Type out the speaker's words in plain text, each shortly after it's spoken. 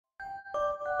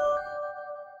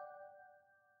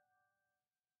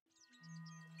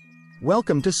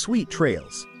Welcome to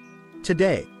SuiteTrails.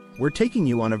 Today, we're taking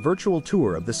you on a virtual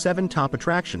tour of the 7 top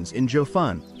attractions in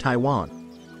Jiufen,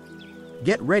 Taiwan.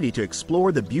 Get ready to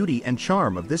explore the beauty and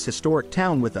charm of this historic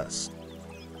town with us.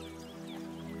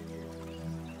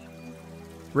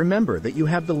 Remember that you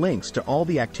have the links to all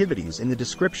the activities in the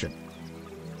description.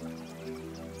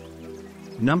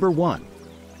 Number 1.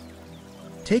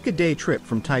 Take a day trip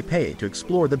from Taipei to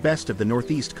explore the best of the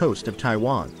northeast coast of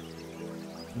Taiwan.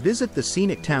 Visit the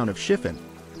scenic town of Jiufen,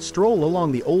 stroll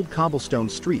along the old cobblestone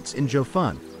streets in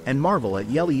Jiufen, and marvel at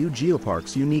Yelliu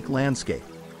Geopark's unique landscape.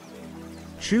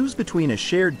 Choose between a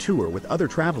shared tour with other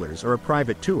travelers or a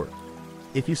private tour.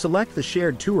 If you select the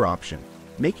shared tour option,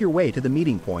 make your way to the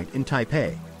meeting point in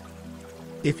Taipei.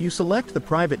 If you select the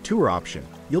private tour option,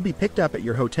 you'll be picked up at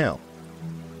your hotel.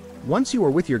 Once you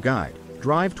are with your guide,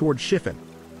 drive toward Jiufen.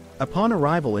 Upon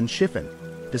arrival in Jiufen,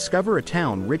 discover a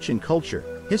town rich in culture,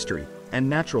 history, and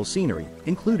natural scenery,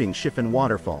 including Jiufen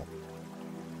Waterfall.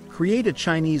 Create a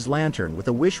Chinese lantern with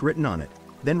a wish written on it,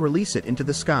 then release it into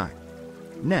the sky.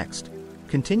 Next,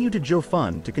 continue to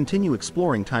Jiufen to continue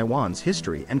exploring Taiwan's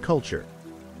history and culture.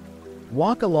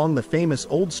 Walk along the famous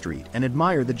Old Street and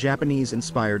admire the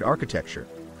Japanese-inspired architecture.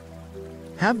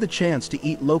 Have the chance to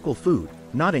eat local food,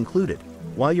 not included,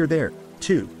 while you're there,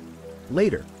 too.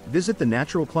 Later, visit the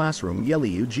natural classroom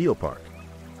Yelliu Geopark.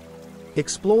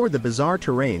 Explore the bizarre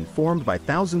terrain formed by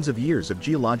thousands of years of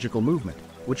geological movement,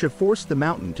 which have forced the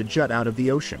mountain to jut out of the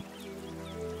ocean.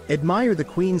 Admire the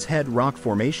Queen's Head rock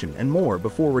formation and more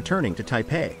before returning to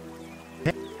Taipei.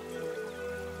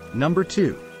 Number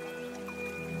 2.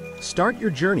 Start your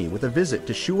journey with a visit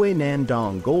to Shui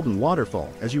Nandong Golden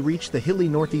Waterfall as you reach the hilly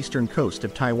northeastern coast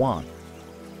of Taiwan.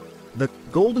 The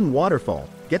Golden Waterfall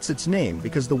gets its name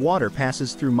because the water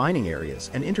passes through mining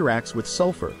areas and interacts with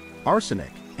sulfur,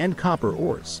 arsenic, and copper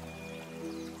ores.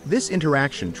 This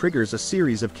interaction triggers a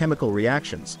series of chemical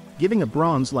reactions, giving a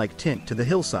bronze-like tint to the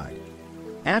hillside.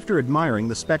 After admiring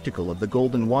the spectacle of the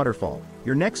Golden Waterfall,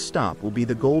 your next stop will be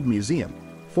the Gold Museum,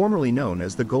 formerly known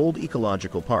as the Gold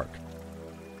Ecological Park.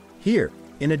 Here,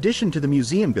 in addition to the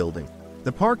museum building,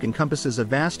 the park encompasses a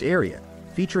vast area,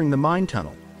 featuring the mine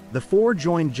tunnel, the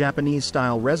 4-joined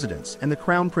Japanese-style residence, and the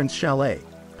Crown Prince Chalet,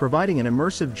 providing an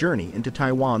immersive journey into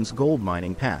Taiwan's gold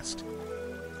mining past.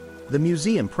 The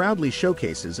museum proudly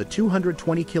showcases a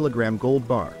 220-kilogram gold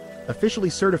bar, officially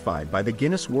certified by the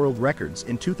Guinness World Records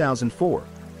in 2004,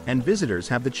 and visitors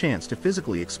have the chance to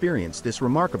physically experience this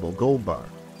remarkable gold bar.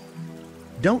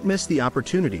 Don't miss the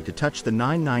opportunity to touch the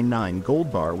 999 gold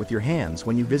bar with your hands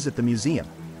when you visit the museum.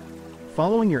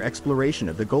 Following your exploration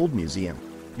of the Gold Museum,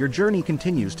 your journey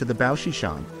continues to the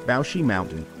Baoshi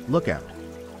Mountain lookout.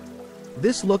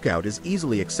 This lookout is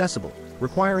easily accessible,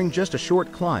 requiring just a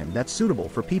short climb that's suitable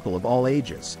for people of all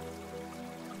ages.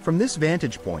 From this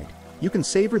vantage point, you can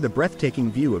savor the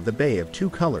breathtaking view of the Bay of Two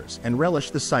Colors and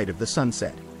relish the sight of the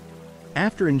sunset.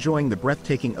 After enjoying the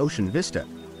breathtaking ocean vista,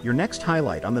 your next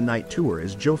highlight on the night tour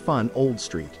is Jiufen Old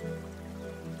Street.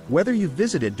 Whether you've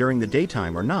visited during the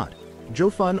daytime or not,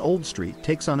 Jiufen Old Street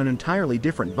takes on an entirely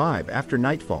different vibe after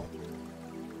nightfall.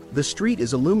 The street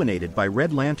is illuminated by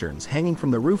red lanterns hanging from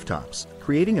the rooftops,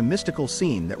 creating a mystical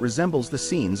scene that resembles the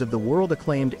scenes of the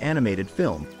world-acclaimed animated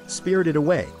film, Spirited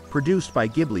Away, produced by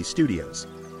Ghibli Studios.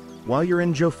 While you're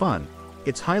in Jiufen,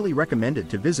 it's highly recommended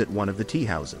to visit one of the tea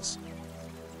houses.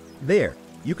 There,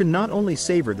 you can not only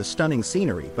savor the stunning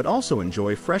scenery but also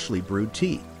enjoy freshly brewed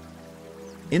tea.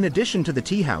 In addition to the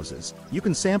tea houses, you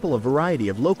can sample a variety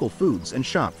of local foods and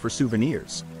shop for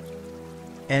souvenirs.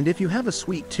 And if you have a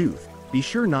sweet tooth, be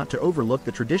sure not to overlook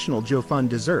the traditional Jiufen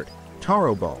dessert,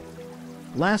 taro ball.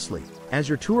 Lastly, as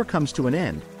your tour comes to an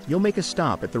end, you'll make a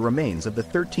stop at the remains of the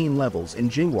 13 levels in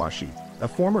Jingwashi, a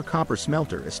former copper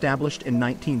smelter established in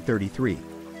 1933.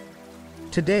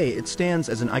 Today it stands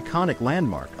as an iconic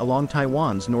landmark along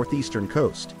Taiwan's northeastern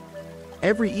coast.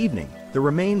 Every evening, the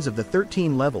remains of the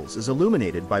 13 levels is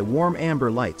illuminated by warm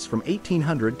amber lights from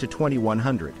 1800 to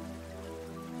 2100.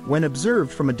 When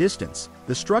observed from a distance,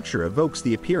 the structure evokes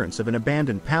the appearance of an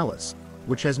abandoned palace,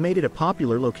 which has made it a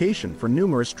popular location for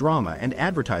numerous drama and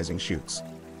advertising shoots.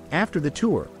 After the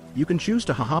tour, you can choose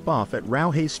to hop off at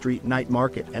Raohei Street Night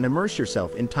Market and immerse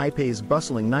yourself in Taipei's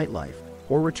bustling nightlife,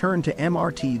 or return to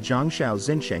MRT Zhangshao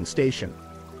Xincheng Station.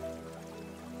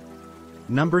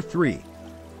 Number 3.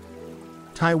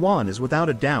 Taiwan is without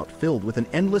a doubt filled with an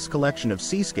endless collection of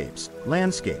seascapes,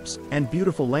 landscapes, and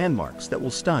beautiful landmarks that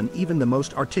will stun even the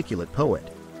most articulate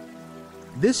poet.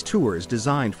 This tour is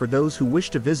designed for those who wish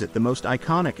to visit the most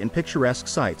iconic and picturesque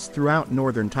sites throughout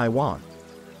northern Taiwan.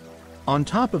 On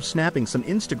top of snapping some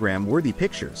Instagram-worthy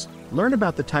pictures, learn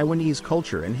about the Taiwanese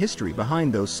culture and history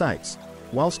behind those sites,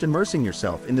 whilst immersing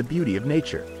yourself in the beauty of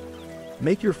nature.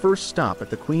 Make your first stop at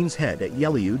the Queen's Head at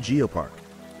Yelliu Geopark.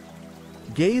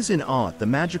 Gaze in awe at the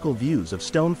magical views of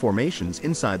stone formations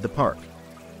inside the park.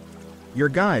 Your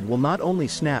guide will not only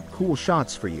snap cool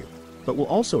shots for you, but will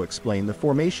also explain the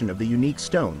formation of the unique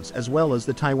stones as well as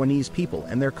the Taiwanese people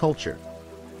and their culture.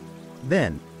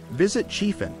 Then, visit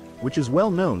Jiufen, which is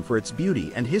well known for its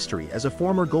beauty and history as a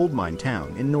former gold mine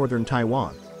town in northern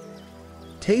Taiwan.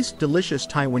 Taste delicious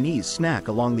Taiwanese snack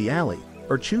along the alley,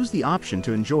 or choose the option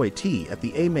to enjoy tea at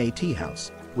the A-Mei Tea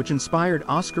House, which inspired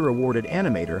Oscar-awarded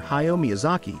animator Hayao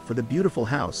Miyazaki for the beautiful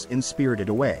house in Spirited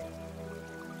Away.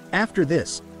 After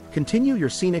this, continue your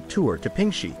scenic tour to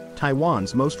Pingxi,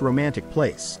 Taiwan's most romantic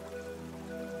place.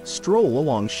 Stroll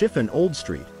along Jiufen Old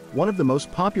Street, one of the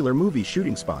most popular movie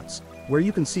shooting spots, where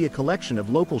you can see a collection of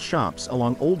local shops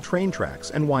along old train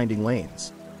tracks and winding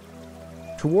lanes.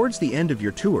 Towards the end of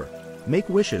your tour, make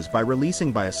wishes by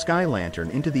releasing a sky lantern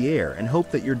into the air and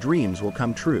hope that your dreams will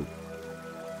come true.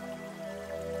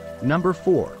 Number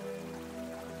 4.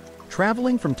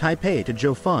 Traveling from Taipei to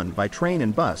Jiufen by train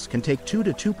and bus can take 2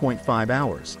 to 2.5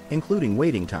 hours, including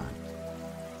waiting time.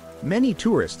 Many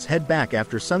tourists head back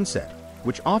after sunset,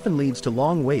 which often leads to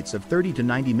long waits of 30 to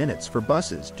 90 minutes for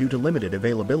buses due to limited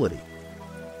availability.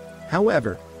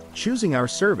 However, choosing our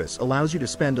service allows you to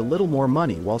spend a little more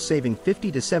money while saving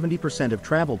 50 to 70% of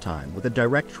travel time with a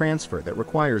direct transfer that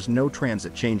requires no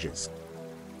transit changes.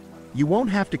 You won't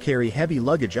have to carry heavy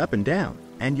luggage up and down,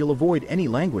 and you'll avoid any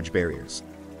language barriers.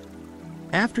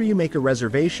 After you make a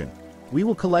reservation, we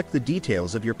will collect the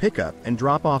details of your pickup and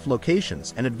drop-off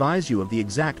locations and advise you of the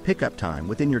exact pickup time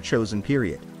within your chosen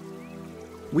period.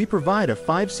 We provide a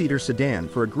 5-seater sedan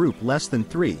for a group less than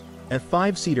 3, a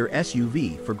 5-seater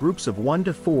SUV for groups of 1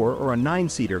 to 4, or a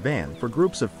 9-seater van for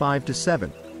groups of 5 to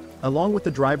 7, along with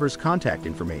the driver's contact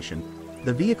information,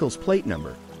 the vehicle's plate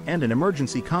number, and an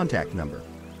emergency contact number.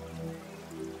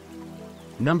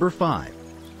 Number 5.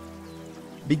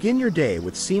 Begin your day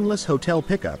with seamless hotel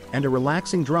pickup and a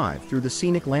relaxing drive through the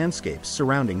scenic landscapes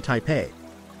surrounding Taipei.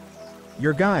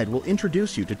 Your guide will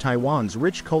introduce you to Taiwan's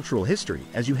rich cultural history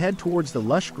as you head towards the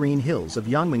lush green hills of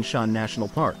Yangmingshan National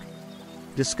Park.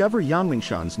 Discover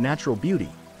Yangmingshan's natural beauty,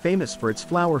 famous for its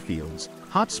flower fields,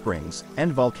 hot springs,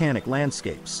 and volcanic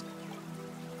landscapes.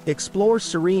 Explore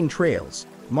serene trails,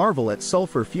 marvel at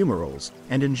sulfur fumaroles,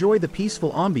 and enjoy the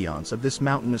peaceful ambiance of this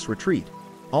mountainous retreat,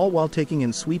 all while taking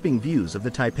in sweeping views of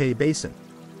the Taipei Basin.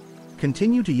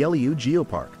 Continue to Yelliu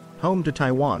Geopark, home to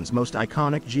Taiwan's most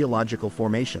iconic geological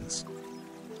formations.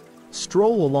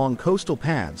 Stroll along coastal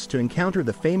paths to encounter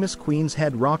the famous Queen's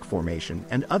Head rock formation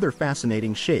and other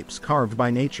fascinating shapes carved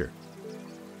by nature.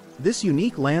 This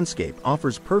unique landscape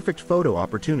offers perfect photo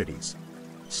opportunities.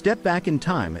 Step back in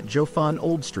time at Jiufen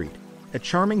Old Street, a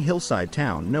charming hillside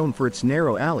town known for its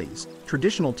narrow alleys,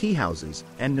 traditional tea houses,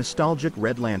 and nostalgic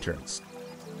red lanterns.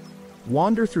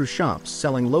 Wander through shops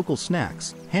selling local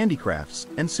snacks, handicrafts,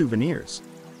 and souvenirs.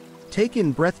 Take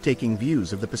in breathtaking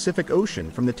views of the Pacific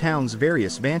Ocean from the town's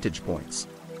various vantage points.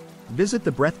 Visit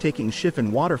the breathtaking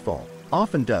Jiufen Waterfall,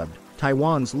 often dubbed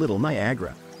Taiwan's Little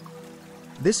Niagara.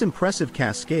 This impressive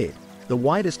cascade, the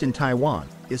widest in Taiwan,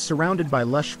 is surrounded by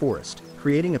lush forest,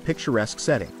 creating a picturesque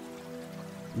setting.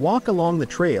 Walk along the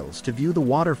trails to view the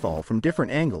waterfall from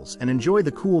different angles and enjoy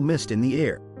the cool mist in the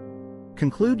air.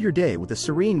 Conclude your day with a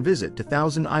serene visit to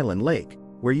Thousand Island Lake,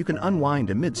 where you can unwind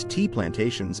amidst tea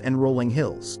plantations and rolling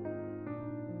hills.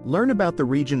 Learn about the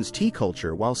region's tea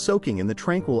culture while soaking in the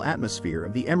tranquil atmosphere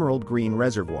of the emerald green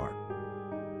reservoir.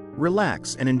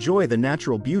 Relax and enjoy the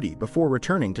natural beauty before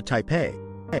returning to Taipei.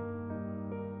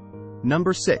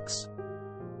 Number 6.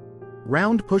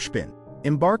 Round Pushpin.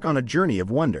 Embark on a journey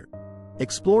of wonder.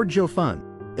 Explore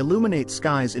Jiufen, illuminate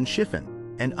skies in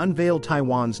Jiufen, and unveil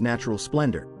Taiwan's natural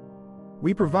splendor.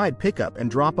 We provide pickup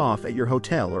and drop-off at your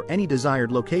hotel or any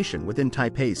desired location within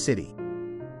Taipei City.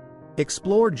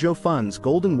 Explore Jiufen's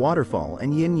Golden Waterfall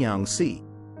and Yin-Yang Sea.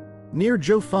 Near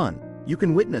Jiufen, you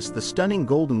can witness the stunning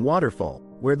Golden Waterfall,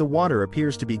 where the water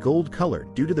appears to be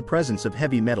gold-colored due to the presence of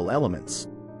heavy metal elements.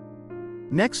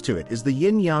 Next to it is the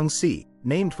Yin-Yang Sea,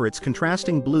 named for its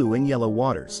contrasting blue and yellow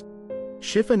waters.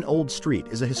 Jiufen Old Street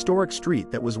is a historic street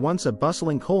that was once a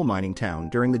bustling coal mining town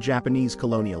during the Japanese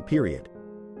colonial period.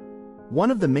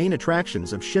 One of the main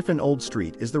attractions of Jiufen Old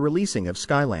Street is the releasing of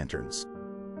sky lanterns.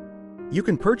 You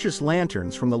can purchase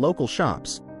lanterns from the local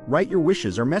shops, write your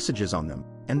wishes or messages on them,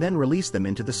 and then release them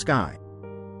into the sky.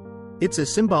 It's a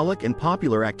symbolic and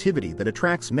popular activity that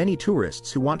attracts many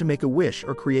tourists who want to make a wish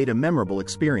or create a memorable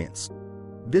experience.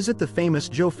 Visit the famous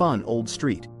Jiufen Old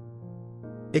Street.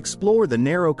 Explore the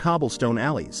narrow cobblestone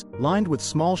alleys, lined with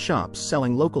small shops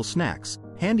selling local snacks,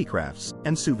 handicrafts,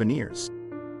 and souvenirs.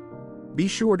 Be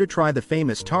sure to try the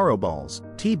famous taro balls,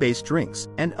 tea-based drinks,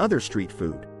 and other street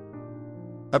food.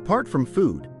 Apart from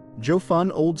food,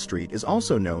 Jiufen Old Street is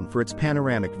also known for its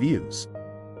panoramic views.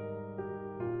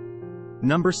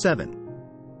 Number 7.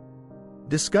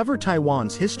 Discover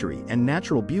Taiwan's history and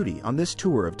natural beauty on this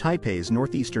tour of Taipei's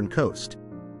northeastern coast.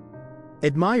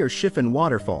 Admire Jiufen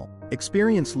Waterfall,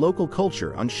 experience local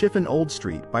culture on Jiufen Old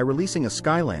Street by releasing a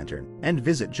sky lantern, and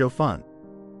visit Jiufen.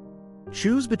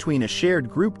 Choose between a shared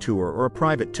group tour or a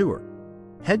private tour.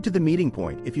 Head to the meeting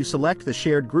point if you select the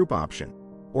shared group option,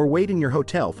 or wait in your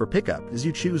hotel for pickup as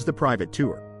you choose the private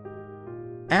tour.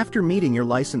 After meeting your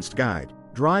licensed guide,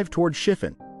 drive toward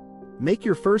Jiufen. Make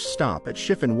your first stop at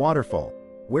Jiufen Waterfall,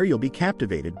 where you'll be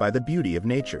captivated by the beauty of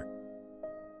nature.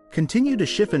 Continue to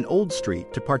Jiufen Old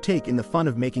Street to partake in the fun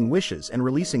of making wishes and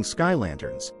releasing sky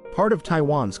lanterns, part of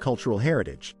Taiwan's cultural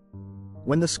heritage.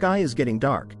 When the sky is getting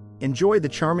dark, enjoy the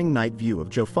charming night view of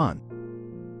Jiufen.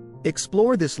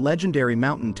 Explore this legendary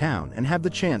mountain town and have the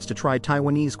chance to try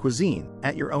Taiwanese cuisine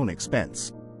at your own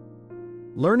expense.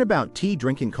 Learn about tea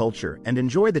drinking culture and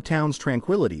enjoy the town's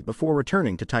tranquility before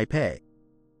returning to Taipei.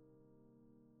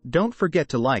 Don't forget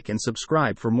to like and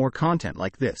subscribe for more content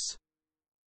like this.